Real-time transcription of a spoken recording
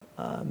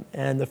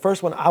And the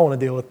first one I want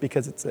to deal with,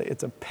 because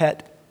it's a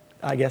pet,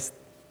 I guess,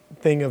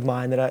 thing of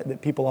mine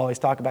that people always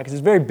talk about, because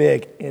it's very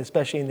big,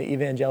 especially in the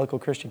evangelical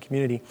Christian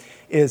community,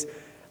 is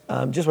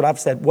just what I've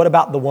said. What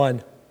about the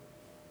one?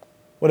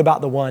 What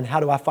about the one? How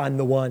do I find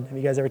the one? Have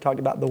you guys ever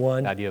talked about the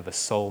one? The idea of a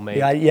soulmate.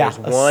 Yeah, There's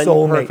a one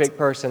soulmate. perfect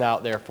person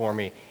out there for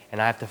me,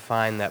 and I have to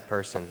find that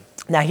person.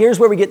 Now, here's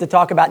where we get to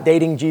talk about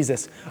dating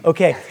Jesus.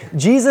 Okay,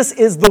 Jesus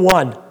is the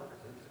one. All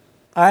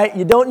right,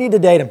 you don't need to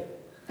date him.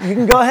 You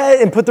can go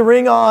ahead and put the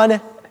ring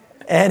on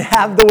and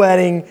have the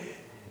wedding.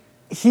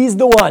 He's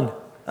the one.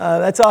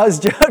 That's all I was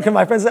joking.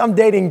 My friend said, I'm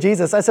dating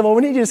Jesus. I said, well,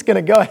 when are you just going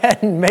to go ahead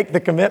and make the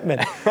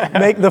commitment,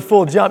 make the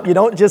full jump? You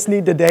don't just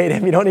need to date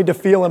him. You don't need to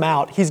feel him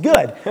out. He's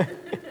good.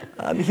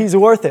 He's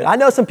worth it. I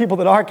know some people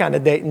that are kind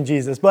of dating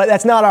Jesus, but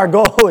that's not our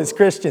goal as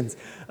Christians.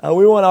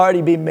 We want to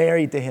already be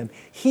married to him.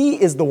 He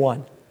is the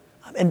one.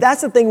 And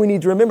that's the thing we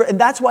need to remember. And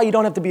that's why you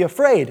don't have to be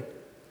afraid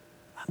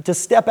to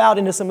step out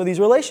into some of these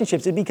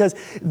relationships. Because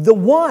the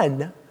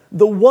one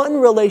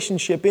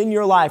relationship in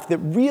your life that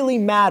really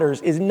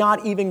matters is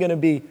not even going to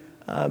be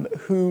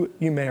who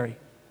you marry.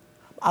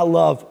 I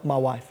love my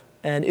wife,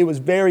 and it was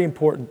very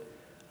important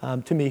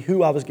to me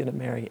who I was going to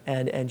marry.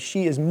 And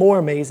she is more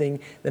amazing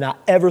than I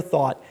ever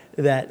thought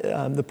that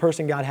the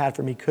person God had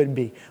for me could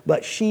be.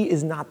 But she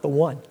is not the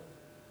one.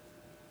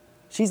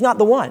 She's not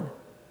the one.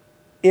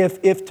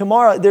 If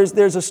tomorrow,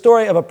 there's a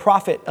story of a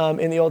prophet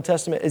in the Old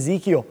Testament,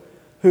 Ezekiel,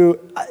 who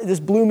this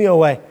blew me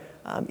away.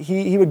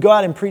 He would go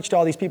out and preach to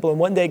all these people, and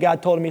one day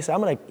God told him,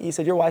 he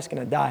said, your wife's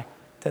going to die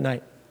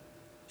tonight.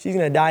 She's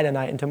going to die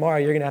tonight, and tomorrow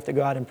you're going to have to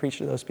go out and preach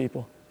to those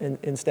people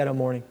instead of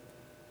mourning.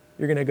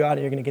 You're going to go out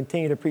and you're going to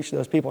continue to preach to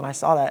those people. And I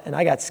saw that, and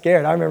I got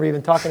scared. I remember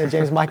even talking to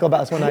James Michael about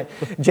this one night.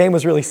 Jane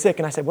was really sick,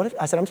 and I said,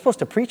 I'm supposed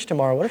to preach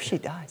tomorrow. What if she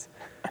dies?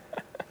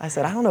 I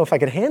said, I don't know if I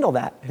could handle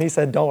that. And he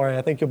said, don't worry,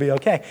 I think you'll be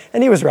okay.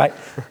 And he was right.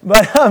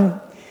 But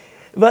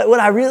what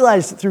I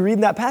realized through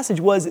reading that passage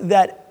was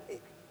that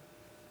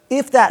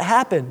if that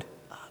happened,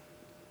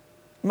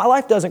 my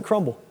life doesn't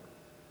crumble.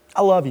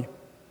 I love you.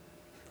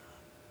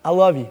 I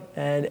love you,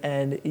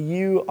 and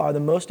you are the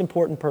most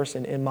important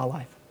person in my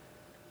life.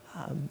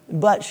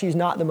 But she's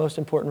not the most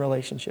important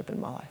relationship in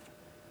my life.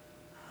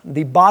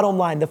 The bottom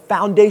line, the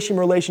foundation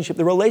relationship,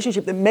 the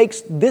relationship that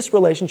makes this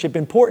relationship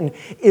important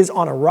is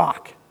on a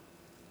rock.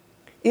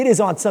 It is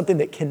on something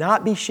that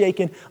cannot be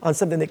shaken, on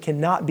something that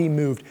cannot be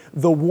moved.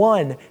 The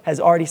one has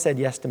already said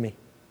yes to me,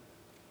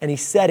 and he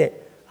said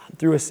it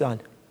through his son,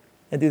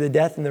 and through the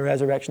death and the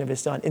resurrection of his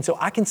son. And so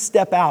I can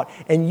step out,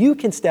 and you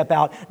can step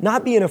out,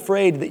 not being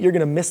afraid that you're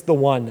going to miss the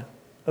one,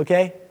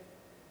 okay?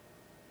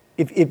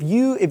 If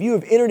you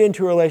have entered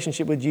into a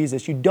relationship with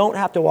Jesus, you don't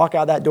have to walk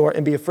out that door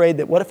and be afraid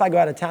that, what if I go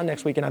out of town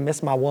next week and I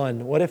miss my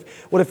one? What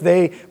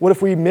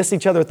if we miss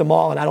each other at the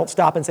mall and I don't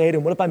stop and say hey to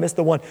him? What if I miss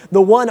the one?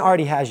 The one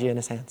already has you in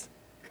his hands.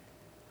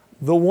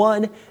 The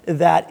one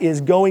that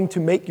is going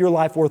to make your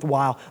life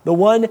worthwhile. The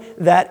one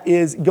that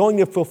is going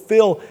to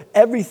fulfill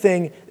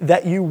everything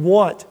that you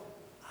want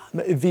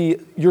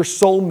your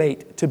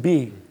soulmate to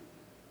be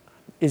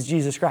is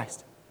Jesus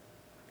Christ.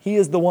 He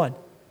is the one.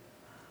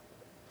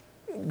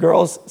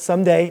 Girls,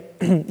 someday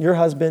your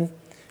husband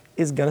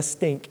is going to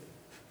stink.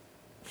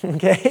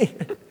 Okay?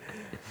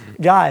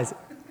 Guys,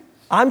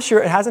 I'm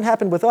sure it hasn't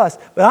happened with us,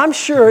 but I'm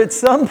sure at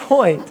some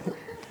point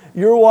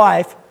your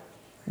wife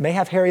may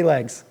have hairy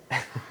legs.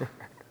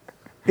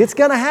 It's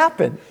going to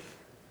happen.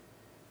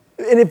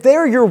 And if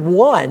they're your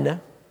one,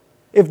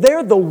 if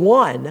they're the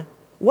one,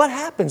 what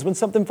happens when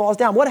something falls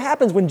down? What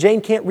happens when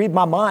Jane can't read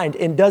my mind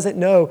and doesn't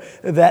know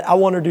that I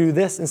want her to do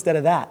this instead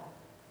of that?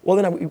 Well,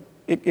 then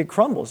it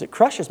crumbles. It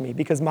crushes me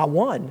because my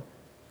one,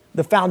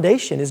 the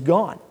foundation is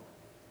gone.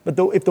 But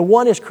if the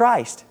one is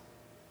Christ,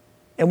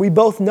 and we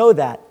both know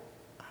that,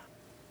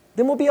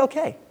 then we'll be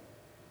okay.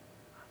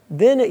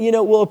 Then,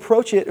 we'll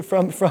approach it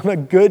from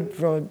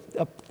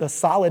a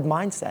solid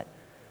mindset.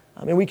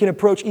 And we can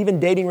approach even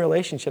dating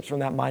relationships from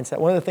that mindset.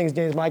 One of the things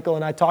James Michael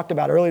and I talked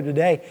about earlier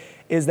today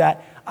is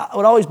that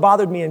what always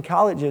bothered me in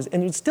colleges,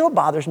 and it still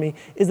bothers me,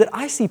 is that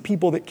I see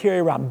people that carry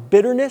around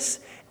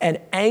bitterness and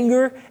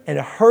anger and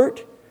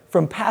hurt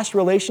from past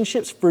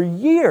relationships for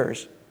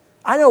years.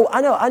 I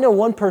know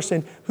one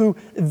person who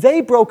they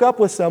broke up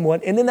with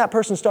someone, and then that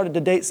person started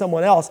to date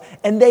someone else,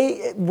 and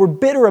they were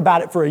bitter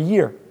about it for a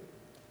year.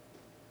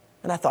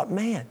 And I thought,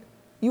 man,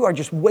 you are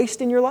just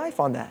wasting your life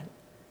on that.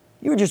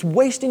 You are just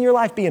wasting your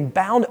life being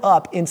bound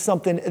up in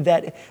something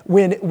that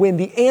when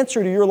the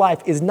answer to your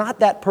life is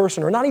not that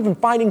person, or not even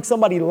finding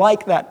somebody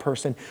like that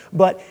person,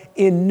 but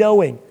in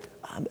knowing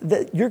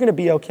that you're going to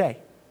be okay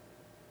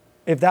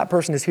if that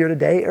person is here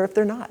today or if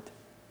they're not.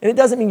 And it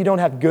doesn't mean you don't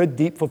have good,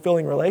 deep,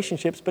 fulfilling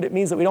relationships, but it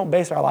means that we don't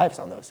base our lives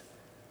on those.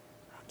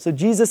 So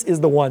Jesus is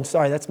the one.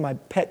 Sorry, that's my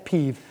pet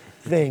peeve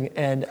thing,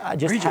 and I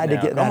just had to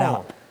get that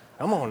out.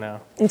 Come on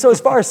now. And so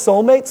as far as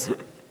soulmates,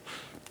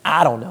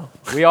 I don't know.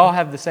 We all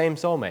have the same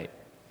soulmate.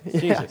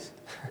 It's Jesus.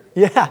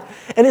 Yeah.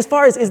 And as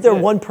far as is there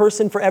one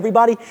person for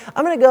everybody,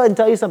 I'm going to go ahead and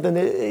tell you something.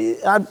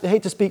 I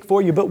hate to speak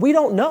for you, but we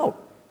don't know.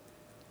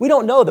 We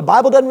don't know. The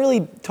Bible doesn't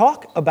really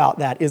talk about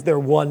that. Is there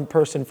one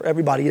person for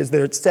everybody? Is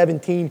there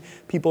 17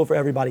 people for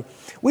everybody?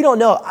 We don't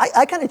know.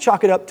 I kind of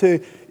chalk it up to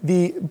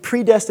the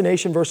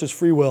predestination versus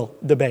free will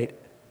debate.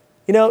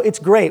 You know, it's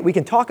great. We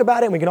can talk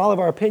about it and we can all have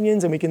our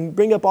opinions and we can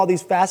bring up all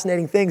these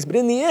fascinating things. But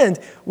in the end,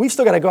 we've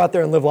still got to go out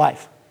there and live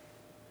life.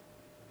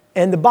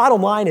 And the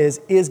bottom line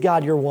is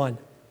God your one?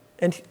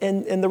 And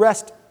the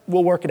rest,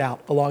 we'll work it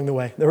out along the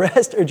way. The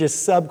rest are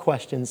just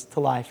sub-questions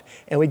to life.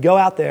 And we go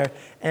out there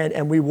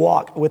and we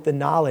walk with the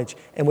knowledge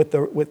and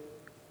with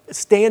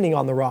standing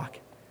on the rock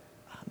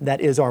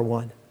that is our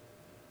one.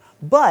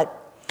 But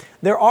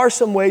there are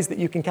some ways that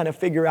you can kind of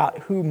figure out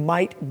who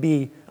might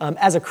be,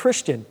 as a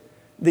Christian,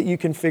 that you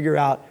can figure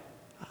out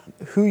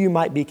who you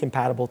might be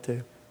compatible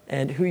to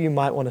and who you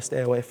might want to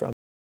stay away from.